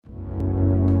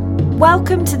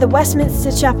Welcome to the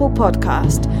Westminster Chapel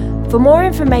podcast. For more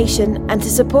information and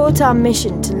to support our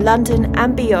mission to London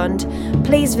and beyond,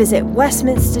 please visit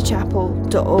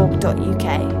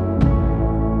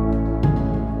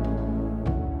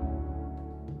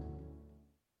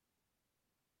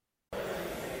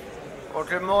Well,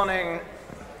 good morning.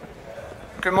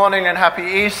 Good morning and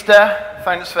happy Easter.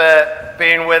 Thanks for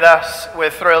being with us.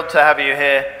 We're thrilled to have you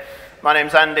here. My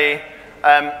name's Andy.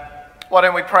 Why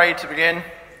don't we pray to begin,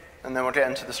 and then we'll get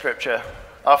into the scripture.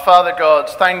 Our Father God,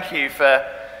 thank you for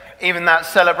even that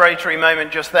celebratory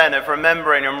moment just then of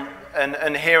remembering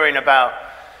and hearing about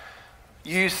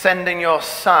you sending your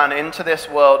Son into this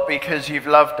world because you've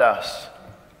loved us.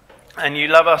 And you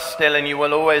love us still, and you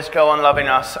will always go on loving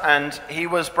us. And he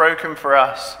was broken for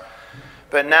us,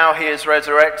 but now he is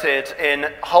resurrected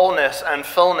in wholeness and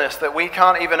fullness that we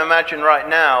can't even imagine right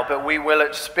now, but we will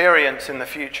experience in the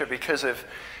future because of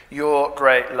your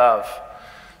great love.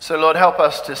 So Lord, help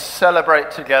us to celebrate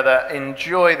together,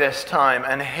 enjoy this time,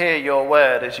 and hear your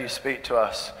word as you speak to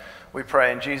us. We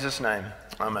pray in Jesus' name.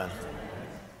 Amen.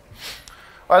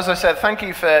 Well, as I said, thank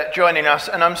you for joining us,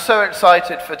 and I'm so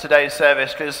excited for today's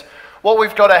service because what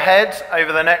we've got ahead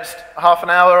over the next half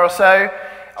an hour or so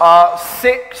are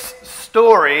 6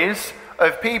 stories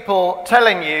of people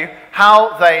telling you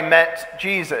how they met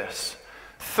Jesus.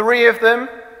 3 of them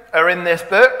are in this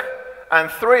book, and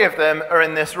 3 of them are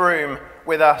in this room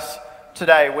with us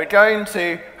today. We're going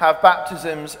to have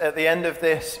baptisms at the end of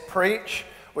this preach,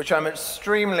 which I'm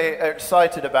extremely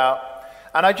excited about.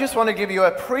 And I just want to give you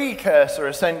a precursor,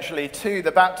 essentially, to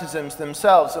the baptisms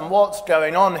themselves and what's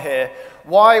going on here,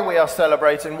 why we are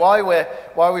celebrating, why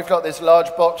we've got this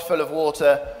large box full of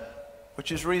water,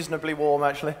 which is reasonably warm,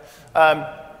 actually.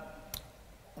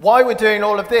 Why we're doing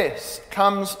all of this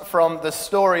comes from the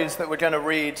stories that we're going to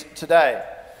read today.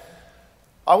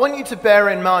 I want you to bear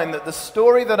in mind that the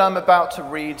story that I'm about to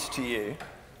read to you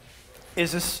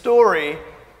is a story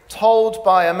told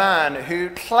by a man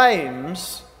who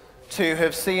claims to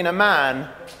have seen a man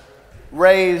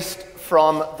raised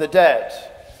from the dead.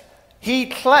 He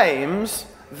claims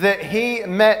that he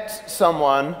met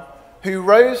someone who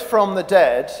rose from the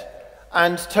dead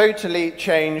and totally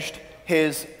changed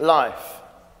his life.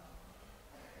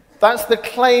 That's the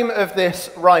claim of this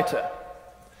writer.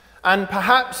 And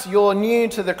perhaps you're new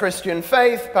to the Christian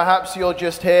faith, perhaps you're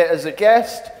just here as a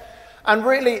guest, and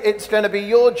really it's going to be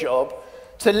your job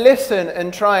to listen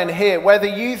and try and hear whether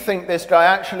you think this guy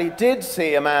actually did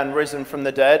see a man risen from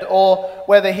the dead, or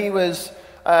whether he was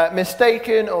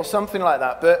mistaken or something like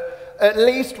that. But at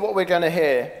least what we're going to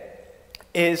hear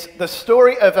is the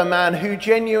story of a man who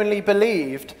genuinely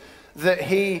believed that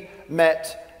he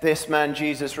met this man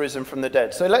Jesus risen from the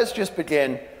dead. So let's just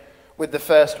begin with the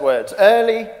first words.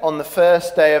 Early on the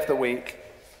first day of the week,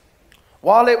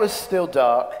 while it was still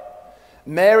dark,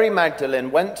 Mary Magdalene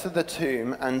went to the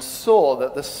tomb and saw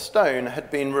that the stone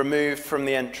had been removed from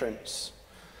the entrance.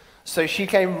 So she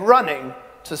came running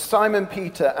to Simon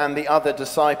Peter and the other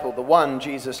disciple, the one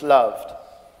Jesus loved,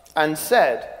 and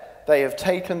said, "They have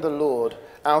taken the Lord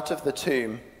out of the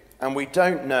tomb, and we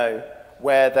don't know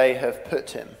where they have put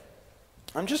him."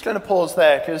 I'm just going to pause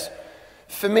there because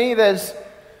for me there's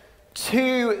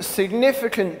 2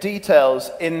 significant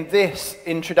details in this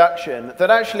introduction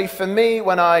that actually for me,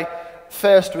 when I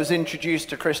first was introduced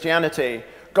to Christianity,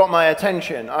 got my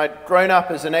attention. I'd grown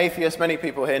up as an atheist. Many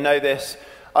people here know this.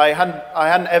 I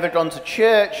hadn't ever gone to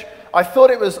church. I thought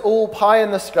it was all pie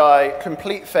in the sky,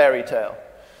 complete fairy tale.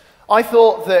 I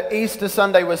thought that Easter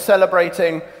Sunday was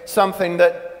celebrating something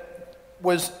that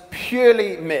was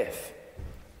purely myth.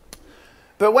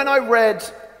 But when I read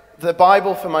the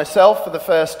Bible for myself for the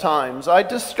first times, I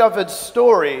discovered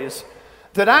stories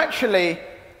that actually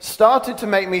started to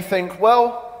make me think,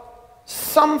 well,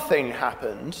 something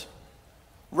happened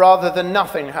rather than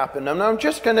nothing happened. And I'm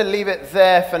just going to leave it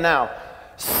there for now.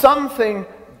 Something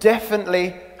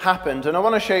definitely happened. And I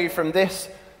want to show you from this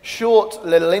short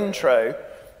little intro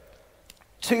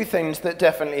 2 things that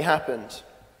definitely happened.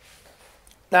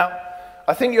 Now,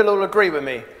 I think you'll all agree with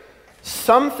me.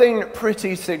 Something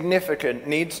pretty significant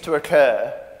needs to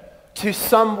occur to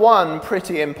someone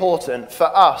pretty important for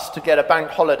us to get a bank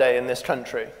holiday in this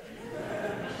country.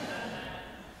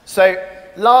 So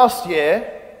last year,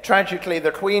 tragically, the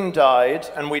Queen died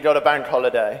and we got a bank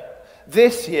holiday.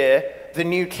 This year, the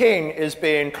new king is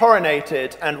being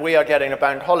coronated and we are getting a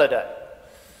bank holiday.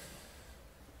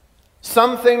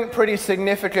 Something pretty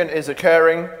significant is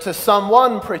occurring to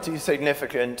someone pretty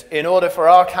significant in order for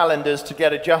our calendars to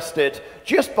get adjusted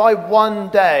just by one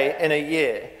day in a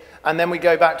year, and then we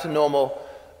go back to normal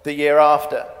the year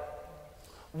after.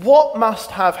 What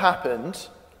must have happened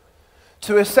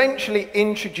to essentially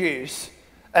introduce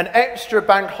an extra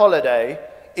bank holiday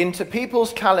into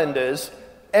people's calendars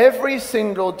every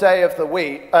single day of the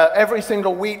week, every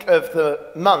single week of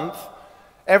the month,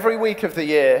 every week of the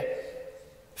year,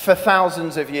 for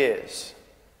thousands of years.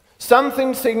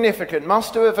 Something significant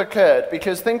must have occurred,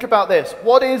 because think about this.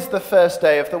 What is the first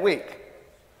day of the week?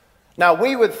 Now,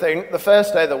 we would think the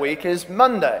first day of the week is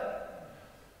Monday.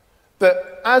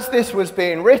 But as this was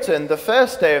being written, the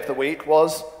first day of the week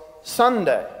was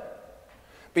Sunday,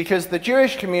 because the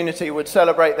Jewish community would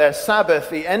celebrate their Sabbath,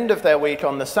 the end of their week,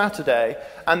 on the Saturday,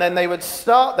 and then they would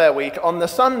start their week on the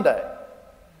Sunday.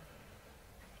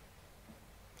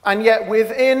 And yet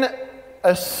within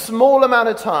a small amount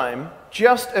of time,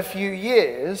 just a few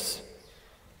years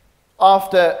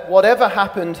after whatever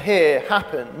happened here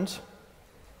happened,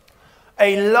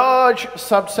 a large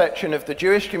subsection of the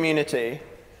Jewish community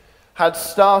had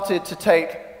started to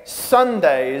take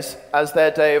Sundays as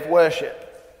their day of worship.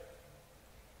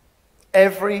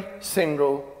 Every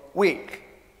single week.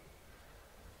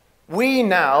 We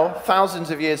now,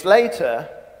 thousands of years later,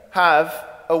 have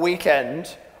a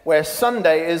weekend where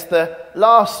Sunday is the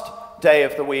last day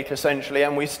of the week, essentially,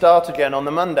 and we start again on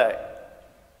the Monday.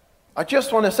 I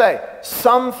just want to say,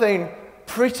 something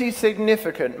pretty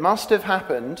significant must have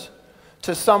happened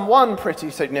to someone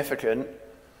pretty significant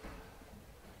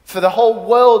for the whole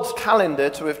world's calendar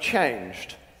to have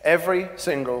changed every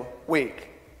single week.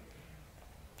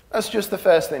 That's just the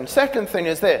first thing. Second thing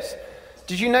is this.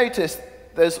 Did you notice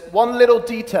there's one little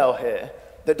detail here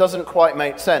that doesn't quite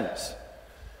make sense?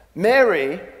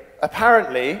 Mary,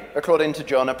 apparently, according to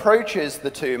John, approaches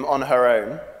the tomb on her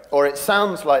own, or it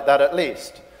sounds like that at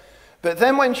least. But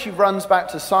then when she runs back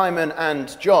to Simon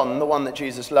and John, the one that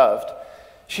Jesus loved,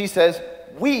 she says,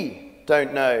 "We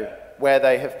don't know where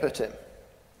they have put him."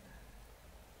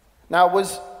 Now,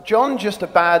 was John just a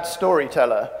bad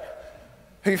storyteller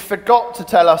who forgot to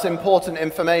tell us important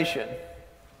information?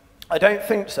 I don't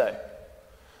think so.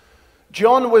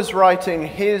 John was writing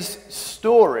his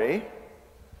story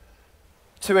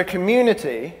to a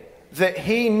community that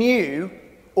he knew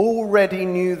already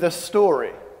knew the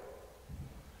story.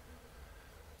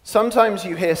 Sometimes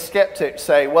you hear skeptics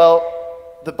say,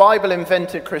 well, the Bible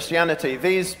invented Christianity.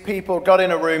 These people got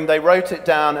in a room, they wrote it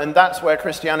down, and that's where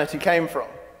Christianity came from.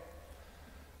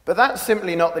 But that's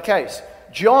simply not the case.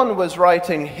 John was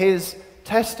writing his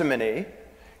testimony,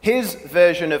 his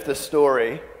version of the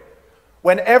story,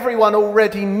 when everyone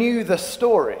already knew the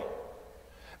story.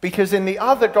 Because in the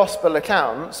other gospel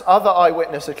accounts, other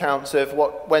eyewitness accounts of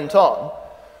what went on,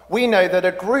 we know that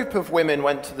a group of women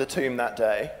went to the tomb that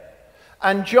day,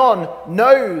 and John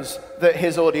knows that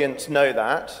his audience know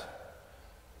that.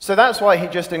 So that's why he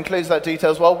just includes that detail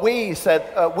as well. We said,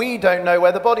 we don't know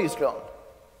where the body's gone.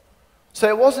 So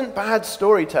it wasn't bad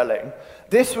storytelling.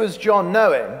 This was John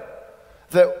knowing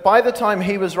that by the time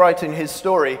he was writing his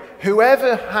story,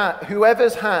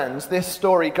 whoever's hands this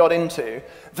story got into,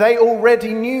 they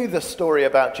already knew the story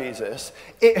about Jesus.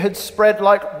 It had spread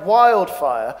like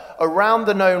wildfire around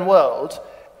the known world.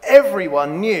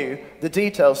 Everyone knew the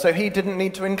details, so he didn't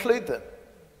need to include them.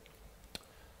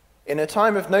 In a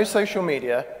time of no social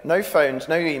media, no phones,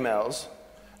 no emails,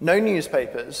 no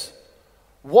newspapers,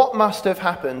 what must have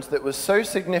happened that was so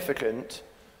significant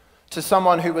to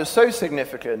someone who was so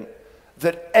significant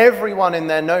that everyone in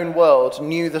their known world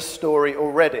knew the story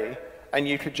already, and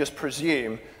you could just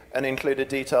presume and include a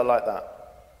detail like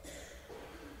that?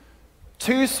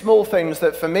 Two small things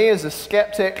that for me as a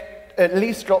skeptic at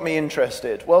least got me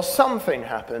interested. Well, something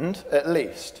happened, at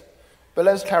least. But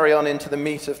let's carry on into the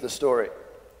meat of the story.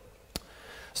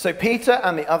 So Peter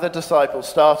and the other disciple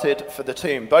started for the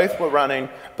tomb. Both were running,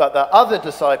 but the other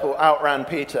disciple outran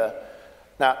Peter.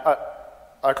 Now,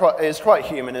 it's quite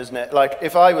human, isn't it? Like,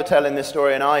 if I were telling this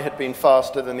story and I had been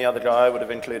faster than the other guy, I would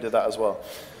have included that as well.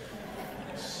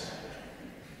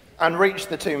 And reached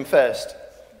the tomb first.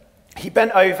 He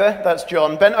bent over, that's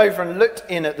John, bent over and looked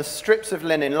in at the strips of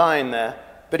linen lying there,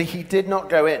 but he did not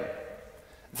go in.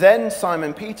 Then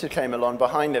Simon Peter came along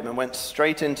behind him and went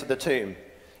straight into the tomb.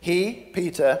 He,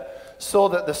 Peter, saw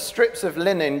that the strips of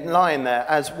linen lying there,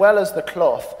 as well as the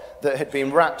cloth that had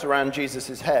been wrapped around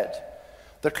Jesus' head.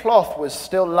 The cloth was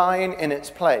still lying in its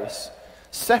place,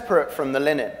 separate from the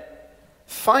linen.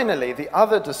 Finally, the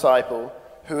other disciple,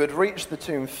 who had reached the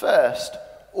tomb first,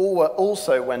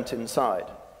 also went inside.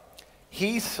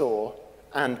 He saw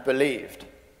and believed.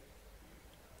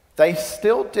 They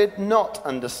still did not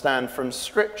understand from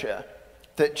Scripture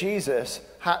that Jesus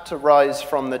had to rise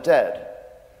from the dead.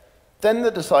 Then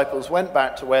the disciples went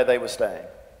back to where they were staying.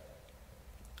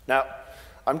 Now,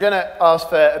 I'm going to ask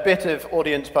for a bit of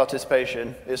audience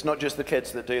participation. It's not just the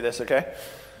kids that do this, okay?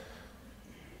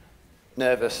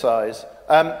 nervous sighs.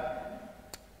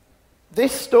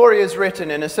 This story is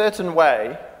written in a certain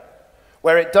way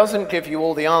where it doesn't give you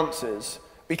all the answers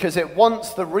because it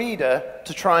wants the reader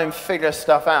to try and figure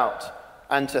stuff out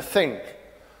and to think.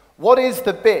 What is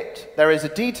the bit? There is a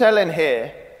detail in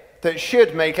here that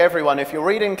should make everyone, if you're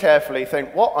reading carefully,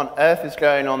 think, what on earth is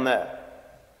going on there?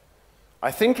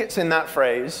 I think it's in that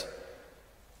phrase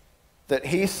that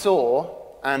he saw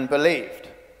and believed.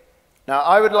 Now,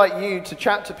 I would like you to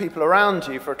chat to people around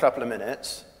you for a couple of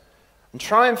minutes and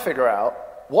try and figure out,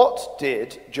 what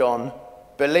did John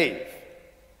believe?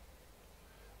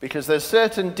 Because there's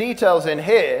certain details in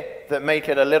here that make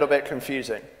it a little bit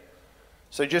confusing.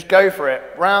 So just go for it.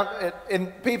 In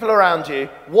people around you,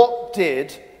 what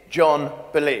did John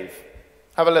believe?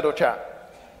 Have a little chat.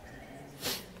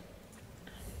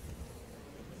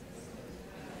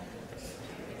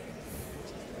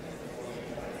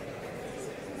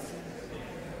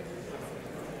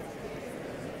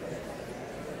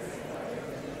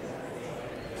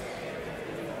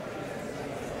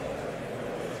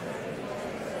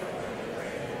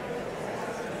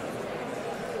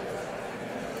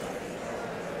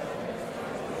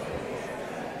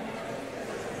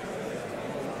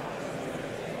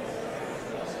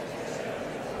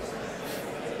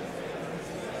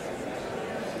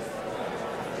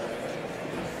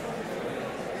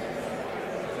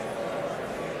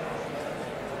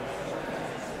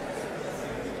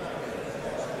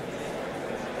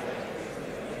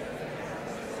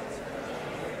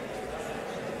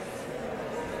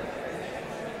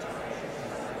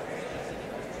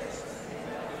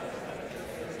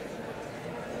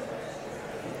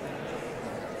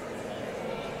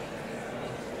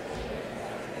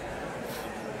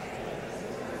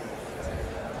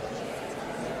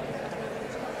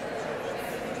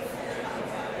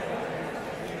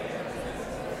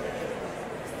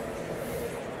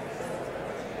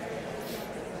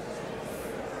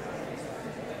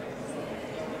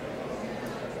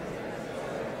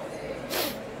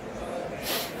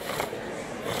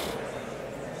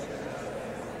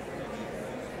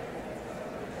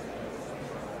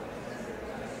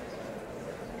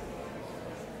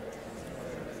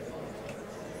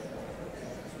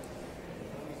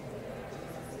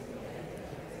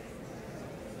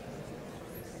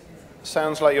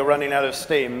 Sounds like you're running out of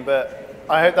steam, but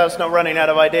I hope that's not running out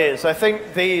of ideas. I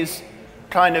think these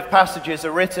kind of passages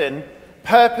are written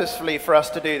purposefully for us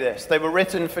to do this. They were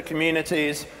written for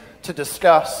communities to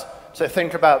discuss, to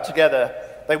think about together.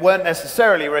 They weren't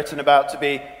necessarily written about to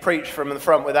be preached from the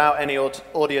front without any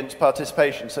audience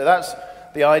participation. So that's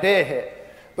the idea here.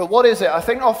 But what is it? I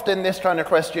think often this kind of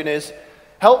question is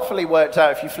helpfully worked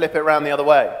out if you flip it around the other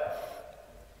way.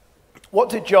 What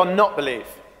did John not believe?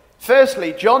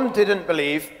 Firstly, John didn't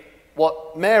believe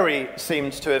what Mary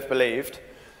seems to have believed,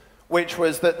 which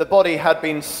was that the body had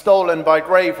been stolen by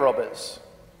grave robbers.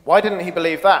 Why didn't he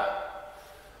believe that?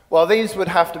 Well, these would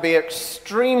have to be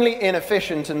extremely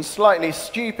inefficient and slightly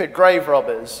stupid grave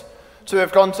robbers to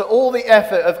have gone to all the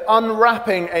effort of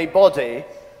unwrapping a body,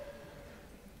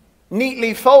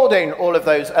 neatly folding all of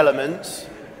those elements,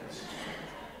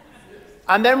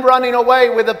 and then running away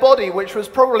with a body which was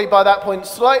probably by that point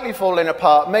slightly falling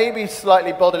apart, maybe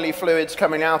slightly bodily fluids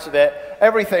coming out of it,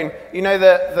 everything. You know,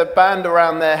 the band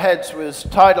around their heads was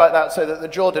tied like that so that the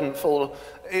jaw didn't fall.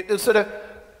 It was sort of,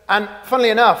 and funnily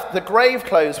enough, the grave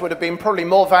clothes would have been probably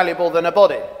more valuable than a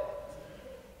body.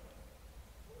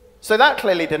 So that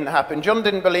clearly didn't happen. John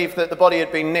didn't believe that the body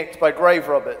had been nicked by grave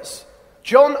robbers.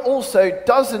 John also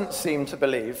doesn't seem to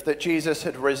believe that Jesus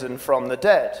had risen from the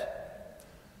dead.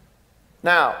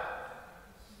 Now,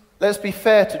 let's be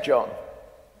fair to John.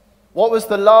 What was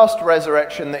the last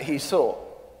resurrection that he saw?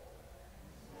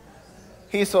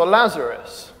 He saw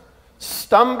Lazarus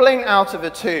stumbling out of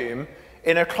a tomb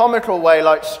in a comical way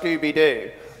like Scooby-Doo,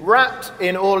 wrapped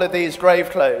in all of these grave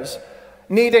clothes,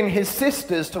 needing his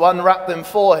sisters to unwrap them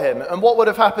for him. And what would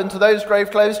have happened to those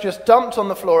grave clothes? Just dumped on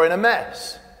the floor in a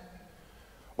mess.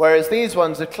 Whereas these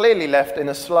ones are clearly left in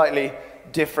a slightly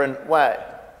different way.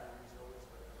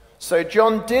 So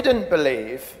John didn't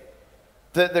believe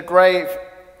that the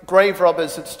grave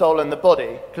robbers had stolen the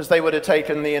body, because they would have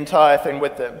taken the entire thing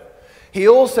with them. He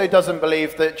also doesn't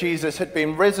believe that Jesus had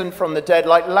been risen from the dead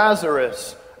like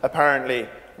Lazarus apparently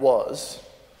was.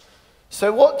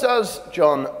 So what does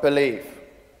John believe?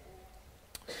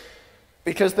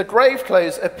 Because the grave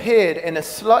clothes appeared in a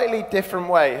slightly different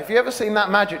way. Have you ever seen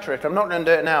that magic trick? I'm not going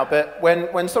to do it now, but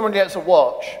when someone gets a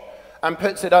watch and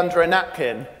puts it under a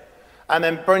napkin, and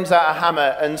then brings out a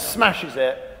hammer and smashes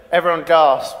it, everyone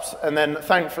gasps, and then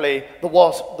thankfully the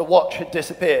watch had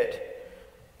disappeared.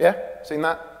 Yeah? Seen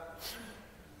that?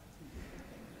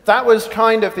 That was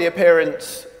kind of the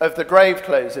appearance of the grave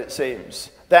clothes, it seems.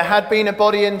 There had been a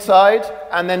body inside,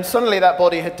 and then suddenly that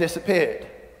body had disappeared,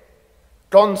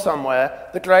 gone somewhere.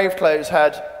 The grave clothes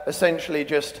had essentially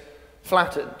just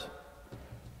flattened.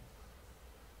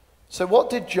 So what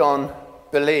did John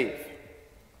believe?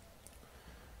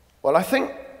 Well, I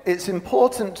think it's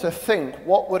important to think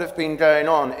what would have been going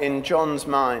on in John's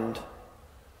mind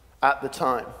at the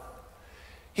time.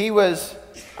 He was,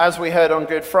 as we heard on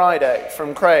Good Friday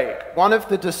from Craig, one of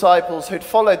the disciples who'd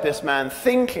followed this man,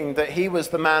 thinking that he was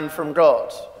the man from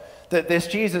God, that this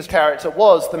Jesus character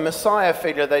was the Messiah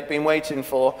figure they'd been waiting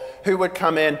for, who would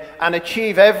come in and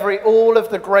achieve all of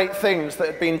the great things that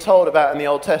had been told about in the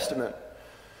Old Testament.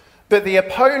 But the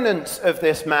opponents of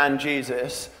this man,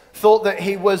 Jesus, thought that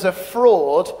he was a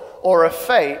fraud or a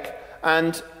fake,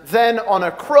 and then on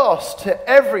a cross to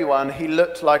everyone he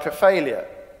looked like a failure.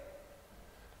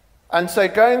 And so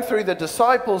going through the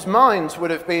disciples' minds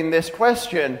would have been this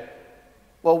question,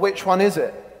 well, which one is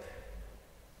it?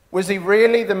 Was he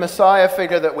really the Messiah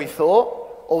figure that we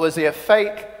thought, or was he a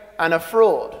fake and a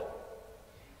fraud?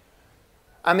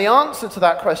 And the answer to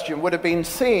that question would have been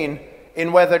seen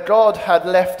in whether God had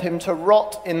left him to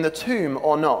rot in the tomb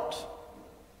or not.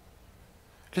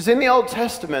 Because in the Old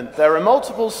Testament, there are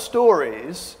multiple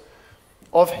stories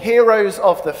of heroes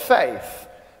of the faith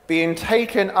being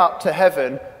taken up to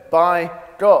heaven by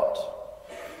God.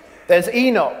 There's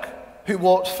Enoch, who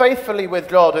walked faithfully with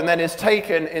God and then is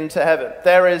taken into heaven.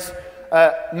 There is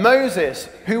Moses,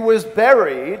 who was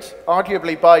buried,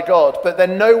 arguably by God, but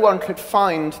then no one could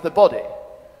find the body.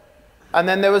 And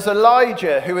then there was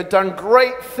Elijah, who had done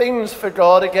great things for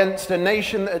God against a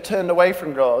nation that had turned away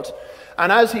from God.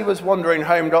 And as he was wandering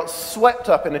home, got swept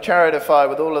up in a chariot of fire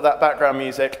with all of that background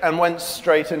music and went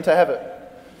straight into heaven.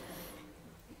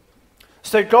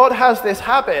 So God has this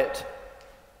habit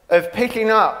of picking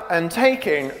up and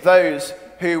taking those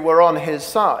who were on his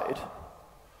side,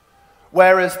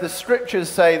 whereas the scriptures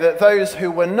say that those who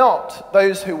were not,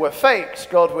 those who were fakes,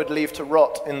 God would leave to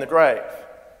rot in the grave.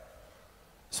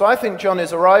 So I think John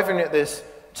is arriving at this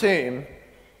tomb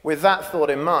with that thought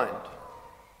in mind.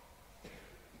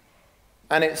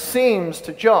 And it seems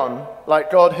to John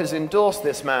like God has endorsed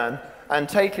this man and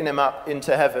taken him up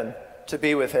into heaven to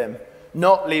be with him,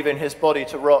 not leaving his body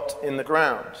to rot in the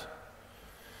ground.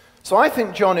 So I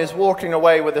think John is walking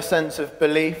away with a sense of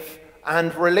belief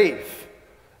and relief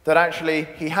that actually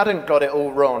he hadn't got it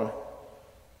all wrong.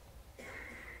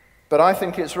 But I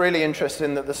think it's really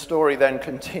interesting that the story then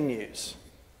continues.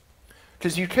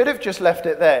 Because you could have just left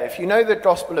it there. If you know the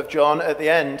Gospel of John, at the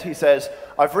end he says,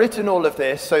 I've written all of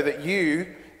this so that you,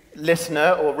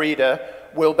 listener or reader,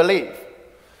 will believe.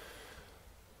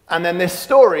 And then this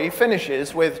story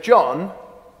finishes with John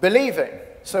believing.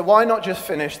 So why not just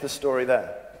finish the story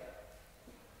there?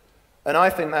 And I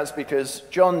think that's because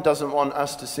John doesn't want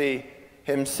us to see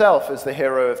himself as the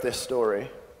hero of this story.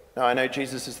 Now, I know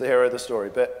Jesus is the hero of the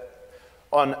story, but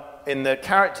in the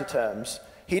character terms,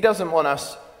 he doesn't want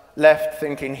us left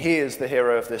thinking he is the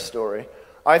hero of this story.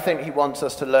 I think he wants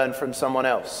us to learn from someone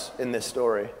else in this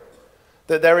story.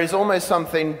 That there is almost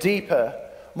something deeper,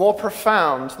 more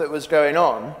profound that was going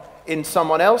on in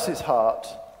someone else's heart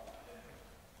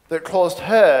that caused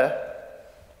her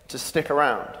to stick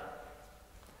around.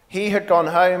 He had gone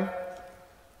home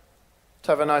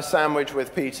to have a nice sandwich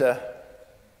with Peter.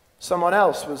 Someone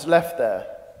else was left there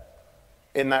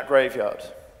in that graveyard.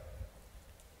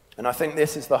 And I think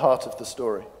this is the heart of the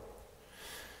story.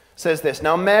 It says this,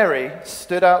 Now Mary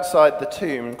stood outside the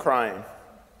tomb crying.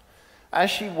 As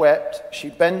she wept, she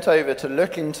bent over to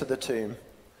look into the tomb,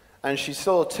 and she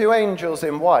saw two angels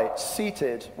in white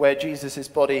seated where Jesus'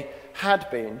 body had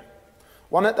been,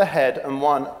 one at the head and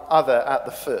one other at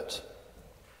the foot.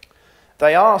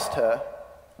 They asked her,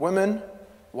 Woman,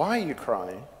 why are you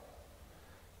crying?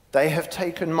 They have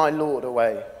taken my Lord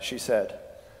away, she said,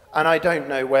 and I don't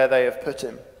know where they have put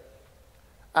him.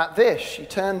 At this, she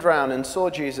turned round and saw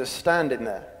Jesus standing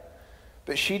there,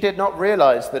 but she did not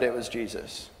realize that it was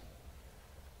Jesus,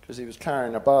 because he was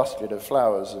carrying a basket of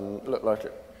flowers and looked like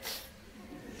it.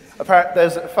 Apparently,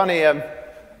 there's a funny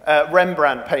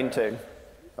Rembrandt painting.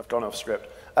 I've gone off script.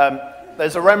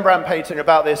 There's a Rembrandt painting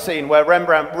about this scene where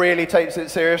Rembrandt really takes it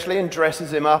seriously and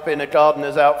dresses him up in a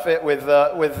gardener's outfit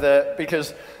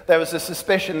because there was a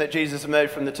suspicion that Jesus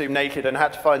emerged from the tomb naked and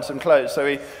had to find some clothes. So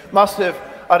he must have,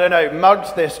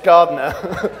 mugged this gardener,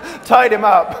 tied him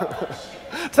up,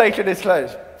 taken his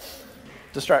clothes.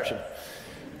 Distraction.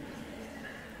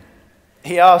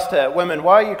 He asked her, Woman,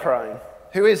 why are you crying?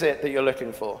 Who is it that you're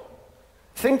looking for?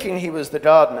 Thinking he was the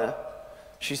gardener,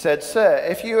 she said, Sir,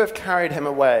 if you have carried him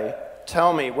away,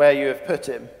 tell me where you have put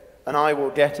him, and I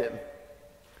will get him.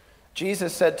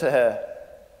 Jesus said to her,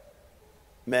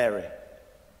 "Mary."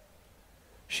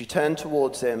 She turned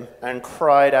towards him and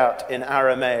cried out in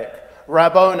Aramaic,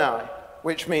 "Rabboni,"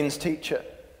 which means teacher.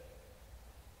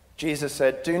 Jesus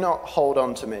said, "Do not hold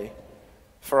on to me,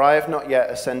 for I have not yet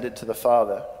ascended to the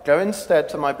Father. Go instead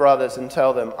to my brothers and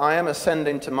tell them, I am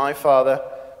ascending to my Father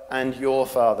and your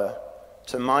Father,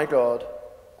 to my God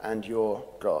and your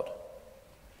God."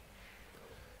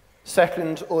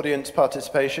 Second audience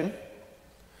participation.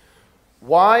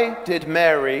 Why did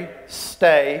Mary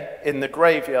stay in the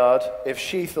graveyard if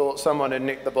she thought someone had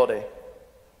nicked the body?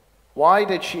 Why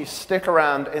did she stick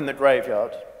around in the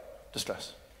graveyard?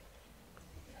 Distress.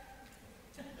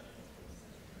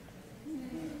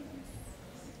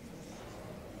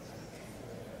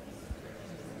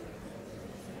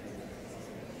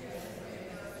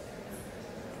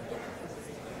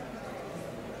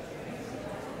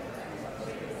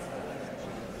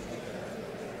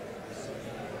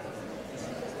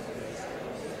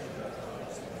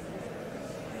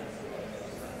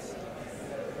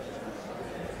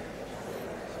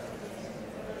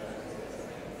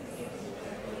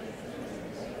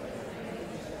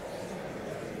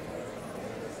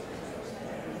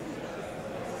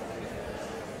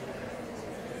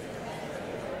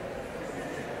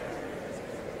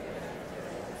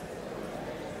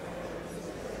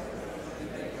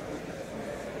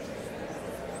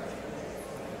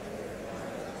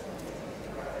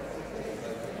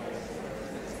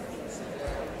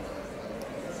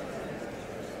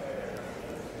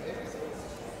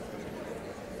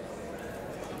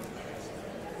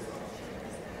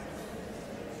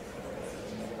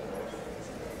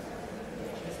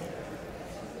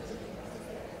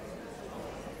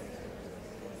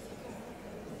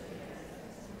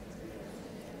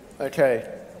 Okay.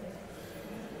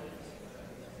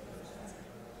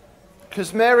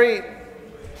 Because Mary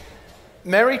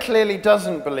clearly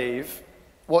doesn't believe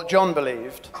what John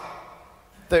believed,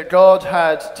 that God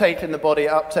had taken the body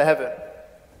up to heaven,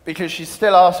 because she's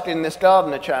still asking this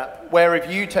gardener chap, "Where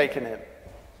have you taken him?"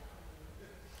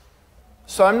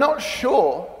 So I'm not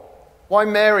sure why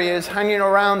Mary is hanging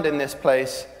around in this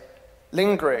place,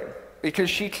 lingering,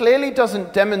 because she clearly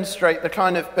doesn't demonstrate the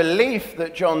kind of belief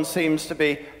that John seems to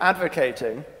be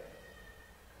advocating.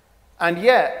 And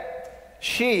yet,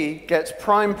 she gets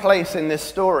prime place in this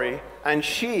story, and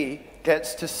she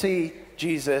gets to see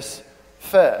Jesus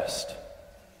first.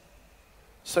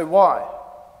 So why?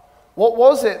 What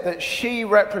was it that she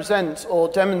represents or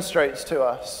demonstrates to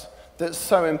us that's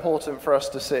so important for us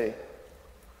to see?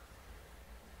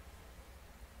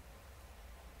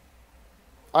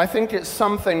 I think it's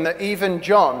something that even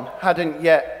John hadn't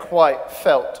yet quite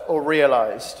felt or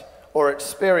realized or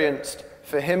experienced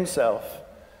for himself,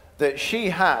 that she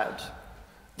had,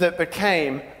 that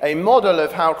became a model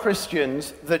of how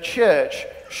Christians, the church,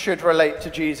 should relate to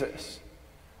Jesus.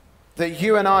 That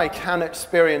you and I can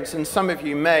experience, and some of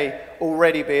you may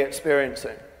already be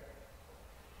experiencing.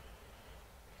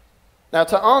 Now,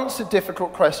 to answer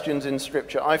difficult questions in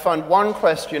Scripture, I find one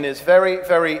question is very,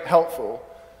 very helpful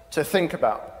to think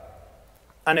about.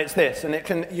 And it's this, and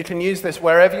you can use this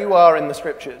wherever you are in the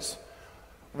Scriptures.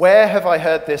 Where have I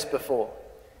heard this before?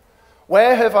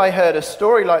 Where have I heard a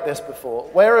story like this before?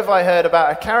 Where have I heard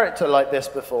about a character like this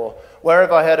before? Where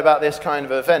have I heard about this kind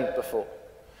of event before?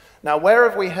 Now, where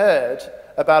have we heard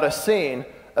about a scene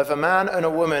of a man and a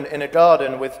woman in a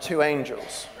garden with two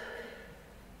angels?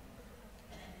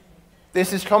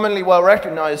 This is commonly well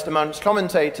recognized amongst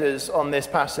commentators on this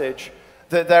passage,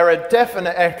 that there are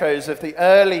definite echoes of the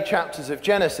early chapters of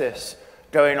Genesis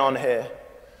going on here.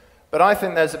 But I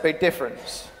think there's a big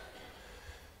difference.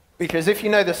 Because if you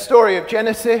know the story of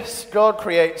Genesis, God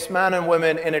creates man and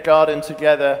woman in a garden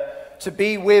together to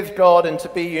be with God and to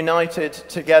be united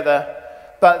together.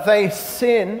 But they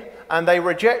sin and they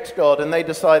reject God, and they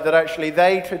decide that actually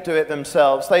they could do it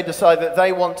themselves. They decide that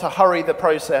they want to hurry the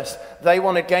process. They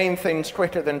want to gain things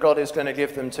quicker than God is going to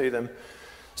give them to them.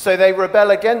 So they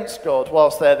rebel against God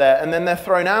whilst they're there, and then they're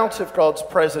thrown out of God's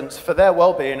presence for their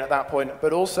well-being at that point,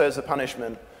 but also as a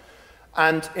punishment.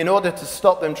 And in order to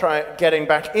stop them getting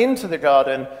back into the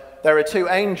garden, there are two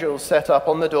angels set up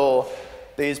on the door,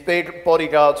 these big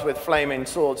bodyguards with flaming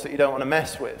swords that you don't want to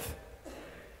mess with.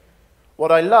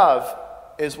 What I love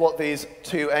is what these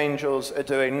two angels are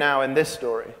doing now in this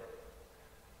story.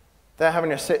 They're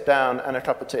having a sit down and a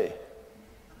cup of tea,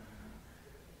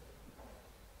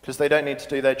 because they don't need to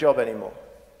do their job anymore.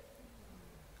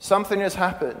 Something has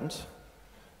happened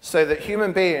so that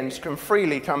human beings can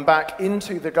freely come back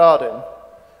into the garden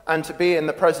and to be in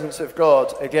the presence of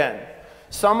God again.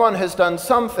 Someone has done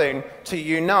something to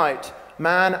unite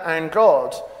man and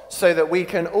God so that we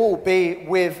can all be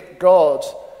with God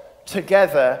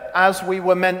together as we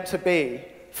were meant to be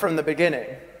from the beginning.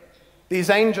 These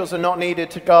angels are not needed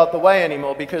to guard the way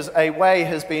anymore because a way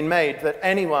has been made that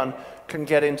anyone can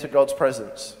get into God's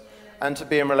presence and to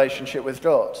be in relationship with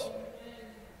God.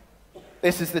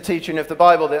 This is the teaching of the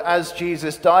Bible, that as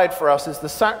Jesus died for us as the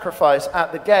sacrifice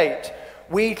at the gate,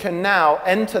 we can now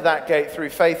enter that gate through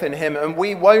faith in him, and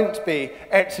we won't be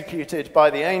executed by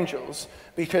the angels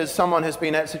because someone has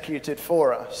been executed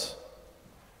for us.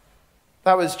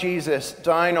 That was Jesus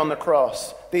dying on the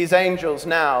cross. These angels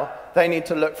now, they need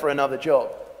to look for another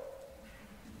job.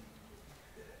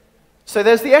 So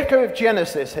there's the echo of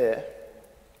Genesis here,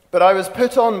 but I was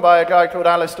put on by a guy called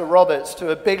Alistair Roberts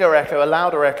to a bigger echo, a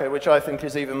louder echo, which I think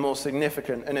is even more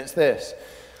significant, and it's this.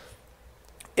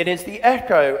 It is the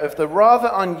echo of the rather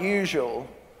unusual,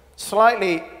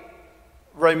 slightly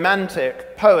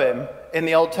romantic poem in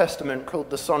the Old Testament called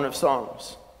the Song of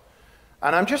Songs.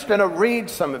 And I'm just going to read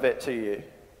some of it to you.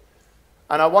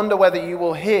 And I wonder whether you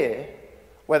will hear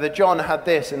whether John had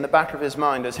this in the back of his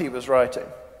mind as he was writing.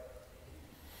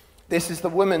 This is the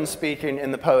woman speaking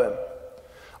in the poem.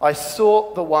 I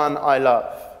sought the one I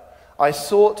love. I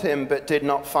sought him but did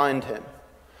not find him.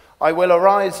 I will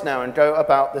arise now and go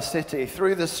about the city.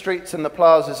 Through the streets and the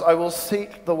plazas I will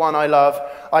seek the one I love.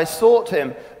 I sought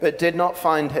him but did not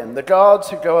find him. The guards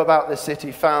who go about the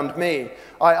city found me.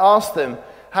 I asked them,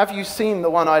 have you seen the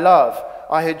one I love?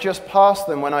 I had just passed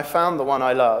them when I found the one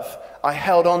I love. I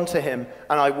held on to him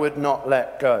and I would not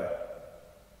let go.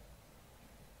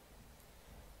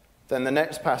 Then the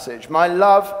next passage. My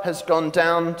love has gone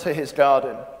down to his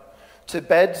garden, to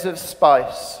beds of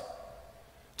spice,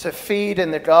 to feed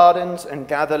in the gardens and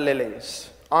gather lilies.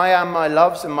 I am my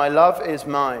love's and my love is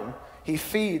mine. He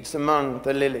feeds among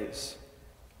the lilies.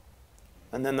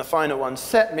 And then the final one.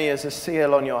 Set me as a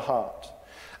seal on your heart,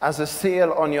 as a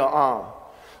seal on your arm.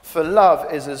 For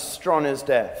love is as strong as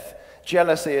death.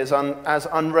 Jealousy is as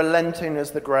unrelenting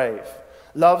as the grave.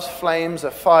 Love's flames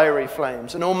are fiery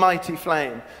flames, an almighty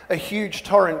flame. A huge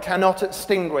torrent cannot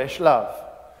extinguish love.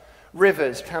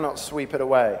 Rivers cannot sweep it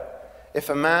away. If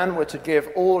a man were to give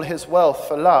all his wealth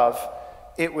for love,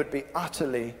 it would be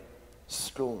utterly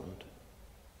scorned.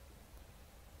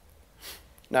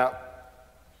 Now,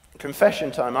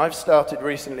 confession time. I've started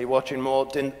recently watching more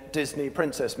Disney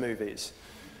princess movies.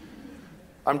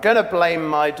 I'm going to blame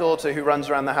my daughter who runs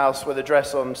around the house with a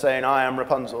dress on saying, I am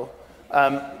Rapunzel.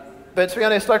 But to be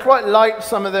honest, I quite like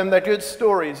some of them. They're good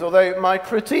stories. Although my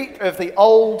critique of the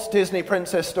old Disney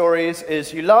princess stories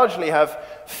is you largely have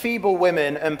feeble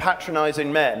women and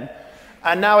patronizing men.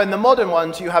 And now in the modern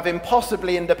ones, you have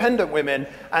impossibly independent women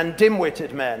and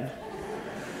dim-witted men.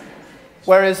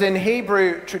 Whereas in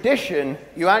Hebrew tradition,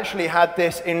 you actually had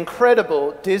this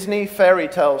incredible Disney fairy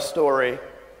tale story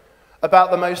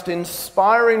about the most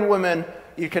inspiring woman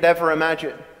you could ever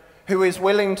imagine, who is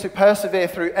willing to persevere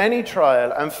through any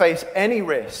trial and face any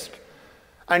risk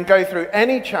and go through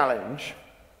any challenge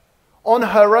on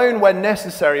her own when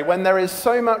necessary, when there is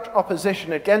so much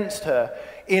opposition against her,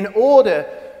 in order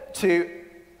to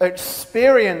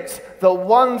experience the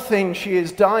one thing she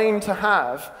is dying to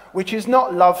have, which is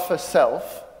not love for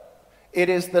self. It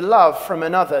is the love from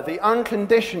another, the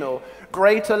unconditional,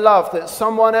 greater love that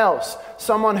someone else,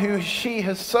 someone who she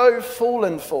has so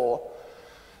fallen for,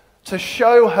 to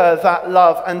show her that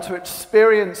love and to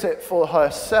experience it for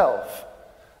herself.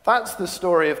 That's the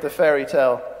story of the fairy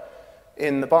tale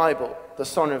in the Bible, the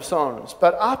Song of Songs.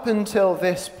 But up until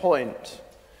this point,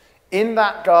 in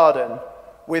that garden,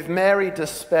 with Mary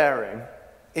despairing,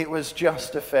 it was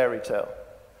just a fairy tale.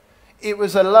 It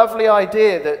was a lovely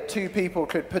idea that two people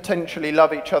could potentially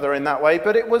love each other in that way,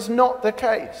 but it was not the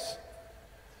case.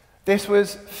 This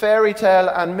was fairy tale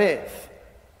and myth,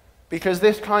 because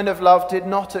this kind of love did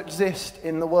not exist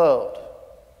in the world.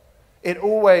 It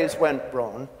always went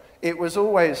wrong. It was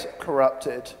always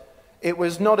corrupted. It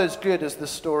was not as good as the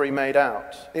story made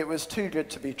out. It was too good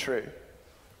to be true.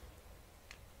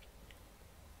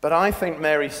 But I think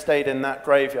Mary stayed in that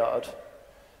graveyard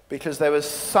because there was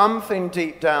something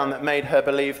deep down that made her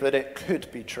believe that it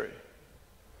could be true,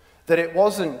 that it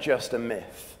wasn't just a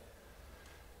myth,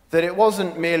 that it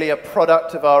wasn't merely a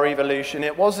product of our evolution,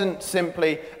 it wasn't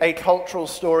simply a cultural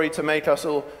story to make us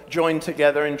all join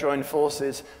together and join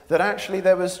forces, that actually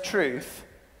there was truth,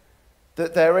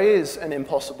 that there is an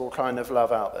impossible kind of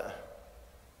love out there.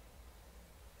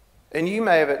 And you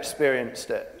may have experienced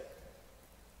it.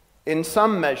 In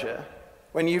some measure,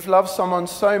 when you've loved someone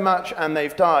so much and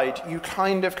they've died, you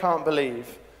kind of can't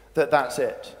believe that that's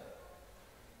it.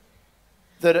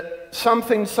 That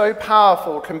something so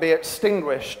powerful can be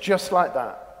extinguished just like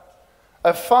that.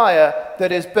 A fire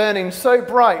that is burning so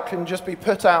bright can just be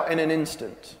put out in an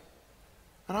instant.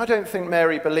 And I don't think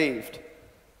Mary believed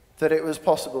that it was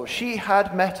possible. She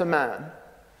had met a man.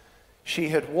 She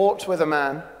had walked with a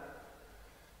man.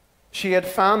 She had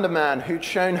found a man who'd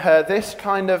shown her this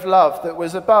kind of love that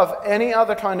was above any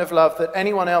other kind of love that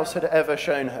anyone else had ever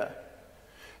shown her,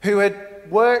 who had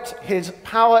worked his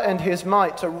power and his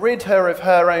might to rid her of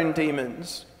her own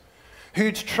demons,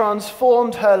 who'd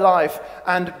transformed her life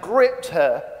and gripped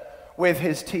her with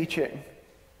his teaching.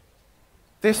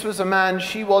 This was a man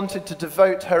she wanted to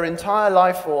devote her entire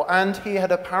life for, and he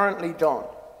had apparently gone.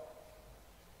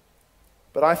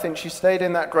 But I think she stayed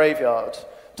in that graveyard,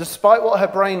 despite what her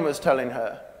brain was telling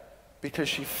her, because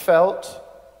she felt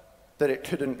that it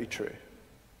couldn't be true.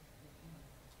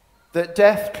 That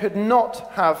death could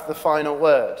not have the final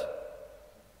word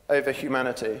over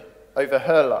humanity, over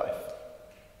her life.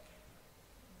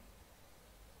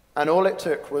 And all it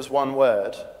took was one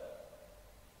word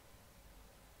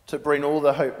to bring all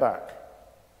the hope back.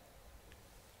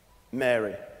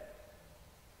 Mary.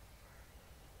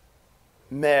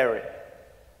 Mary.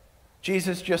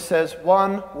 Jesus just says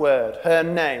one word, her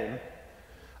name,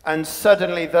 and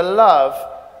suddenly the love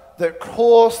that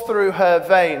coursed through her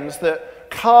veins, that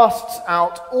casts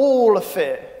out all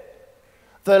fear,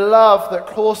 the love that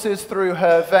courses through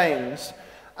her veins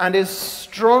and is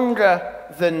stronger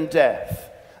than death,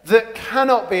 that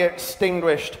cannot be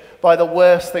extinguished by the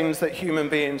worst things that human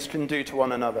beings can do to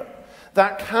one another,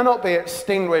 that cannot be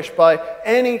extinguished by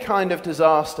any kind of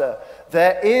disaster.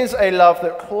 There is a love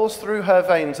that coursed through her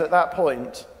veins at that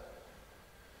point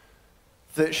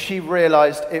that she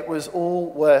realized it was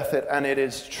all worth it, and it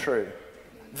is true.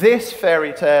 This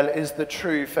fairy tale is the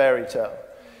true fairy tale.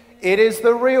 It is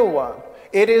the real one.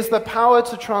 It is the power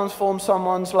to transform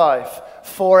someone's life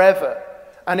forever.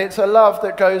 And it's a love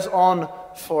that goes on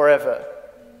forever.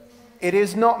 It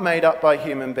is not made up by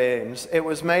human beings. It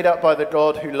was made up by the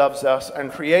God who loves us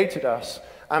and created us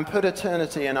and put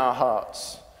eternity in our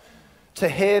hearts. To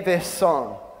hear this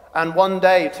song and one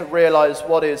day to realize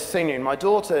what is singing. My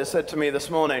daughter said to me this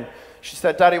morning, she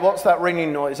said, "Daddy, what's that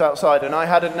ringing noise outside?" And I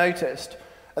hadn't noticed.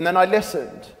 And then I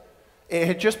listened. It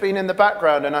had just been in the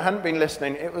background and I hadn't been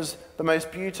listening. It was the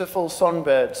most beautiful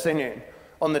songbird singing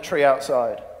on the tree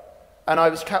outside. And I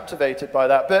was captivated by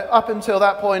that. But up until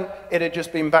that point, it had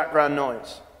just been background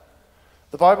noise.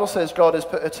 The Bible says God has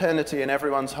put eternity in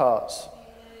everyone's hearts.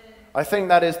 I think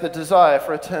that is the desire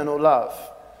for eternal love.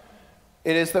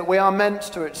 It is that we are meant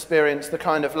to experience the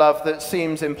kind of love that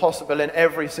seems impossible in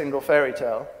every single fairy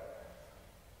tale.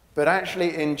 But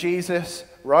actually in Jesus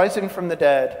rising from the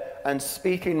dead and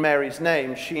speaking Mary's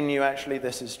name, she knew actually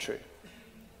this is true.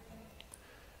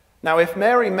 Now, if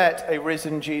Mary met a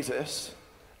risen Jesus,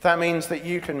 that means that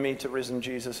you can meet a risen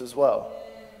Jesus as well.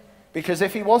 Because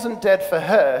if he wasn't dead for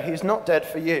her, he's not dead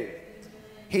for you.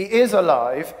 He is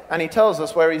alive, and he tells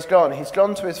us where he's gone. He's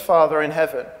gone to his Father in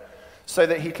heaven, so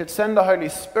that he could send the Holy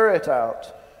Spirit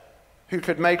out, who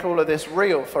could make all of this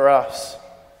real for us,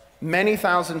 many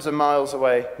thousands of miles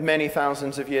away, many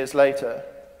thousands of years later,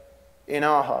 in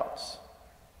our hearts.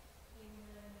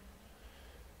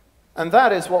 And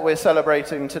that is what we're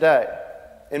celebrating today,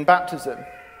 in baptism.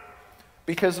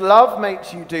 Because love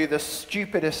makes you do the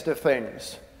stupidest of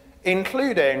things,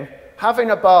 including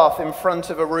having a bath in front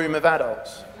of a room of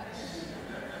adults.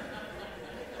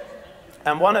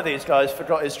 And one of these guys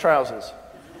forgot his trousers.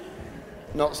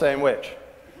 Not saying which.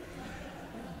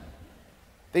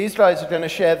 These guys are going to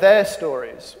share their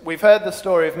stories. We've heard the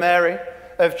story of Mary,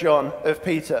 of John, of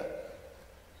Peter.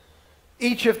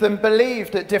 Each of them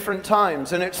believed at different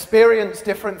times and experienced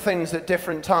different things at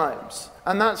different times.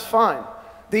 And that's fine.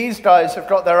 These guys have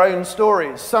got their own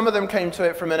stories. Some of them came to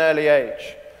it from an early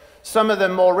age. Some of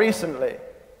them more recently.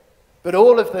 But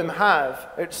all of them have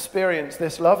experienced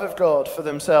this love of God for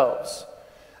themselves.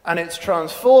 And it's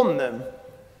transformed them.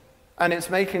 And it's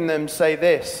making them say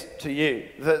this to you,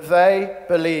 that they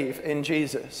believe in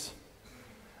Jesus.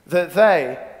 That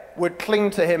they would cling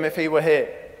to him if he were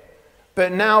here.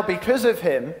 But now, because of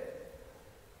him,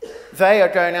 they are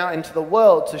going out into the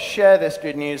world to share this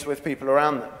good news with people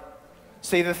around them.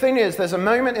 See, the thing is, there's a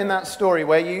moment in that story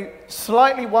where you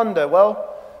slightly wonder,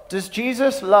 well, does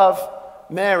Jesus love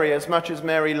Mary as much as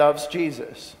Mary loves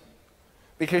Jesus?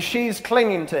 Because she's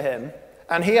clinging to him,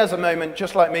 and he has a moment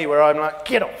just like me where I'm like,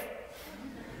 get off.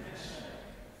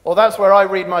 Well, that's where I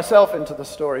read myself into the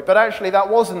story. But actually, that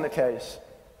wasn't the case.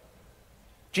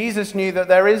 Jesus knew that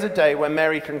there is a day when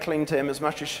Mary can cling to him as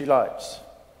much as she likes,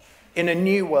 in a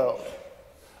new world.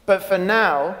 But for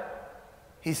now,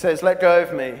 he says, let go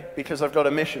of me, because I've got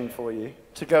a mission for you,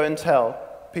 to go and tell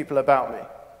people about me,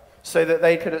 so that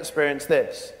they could experience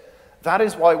this. That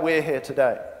is why we're here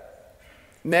today.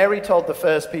 Mary told the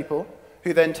first people,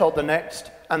 who then told the next,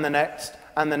 and the next,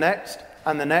 and the next,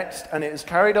 and the next, and it is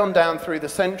carried on down through the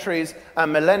centuries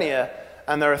and millennia,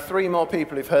 and there are 3 more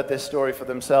people who've heard this story for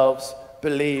themselves,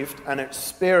 believed, and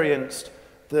experienced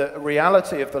the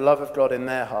reality of the love of God in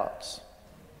their hearts.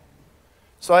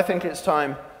 So I think it's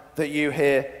time that you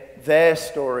hear their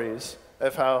stories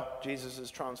of how Jesus has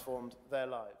transformed their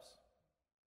lives.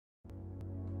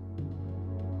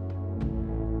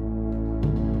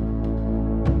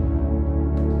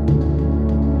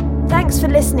 Thanks for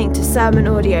listening to sermon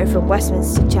audio from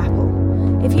Westminster Chapel.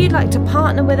 If you'd like to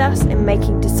partner with us in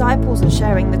making disciples and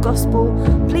sharing the gospel,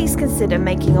 please consider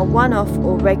making a one-off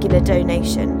or regular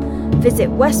donation. Visit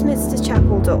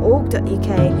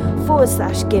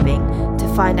westminsterchapel.org.uk/giving to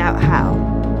find out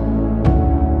how.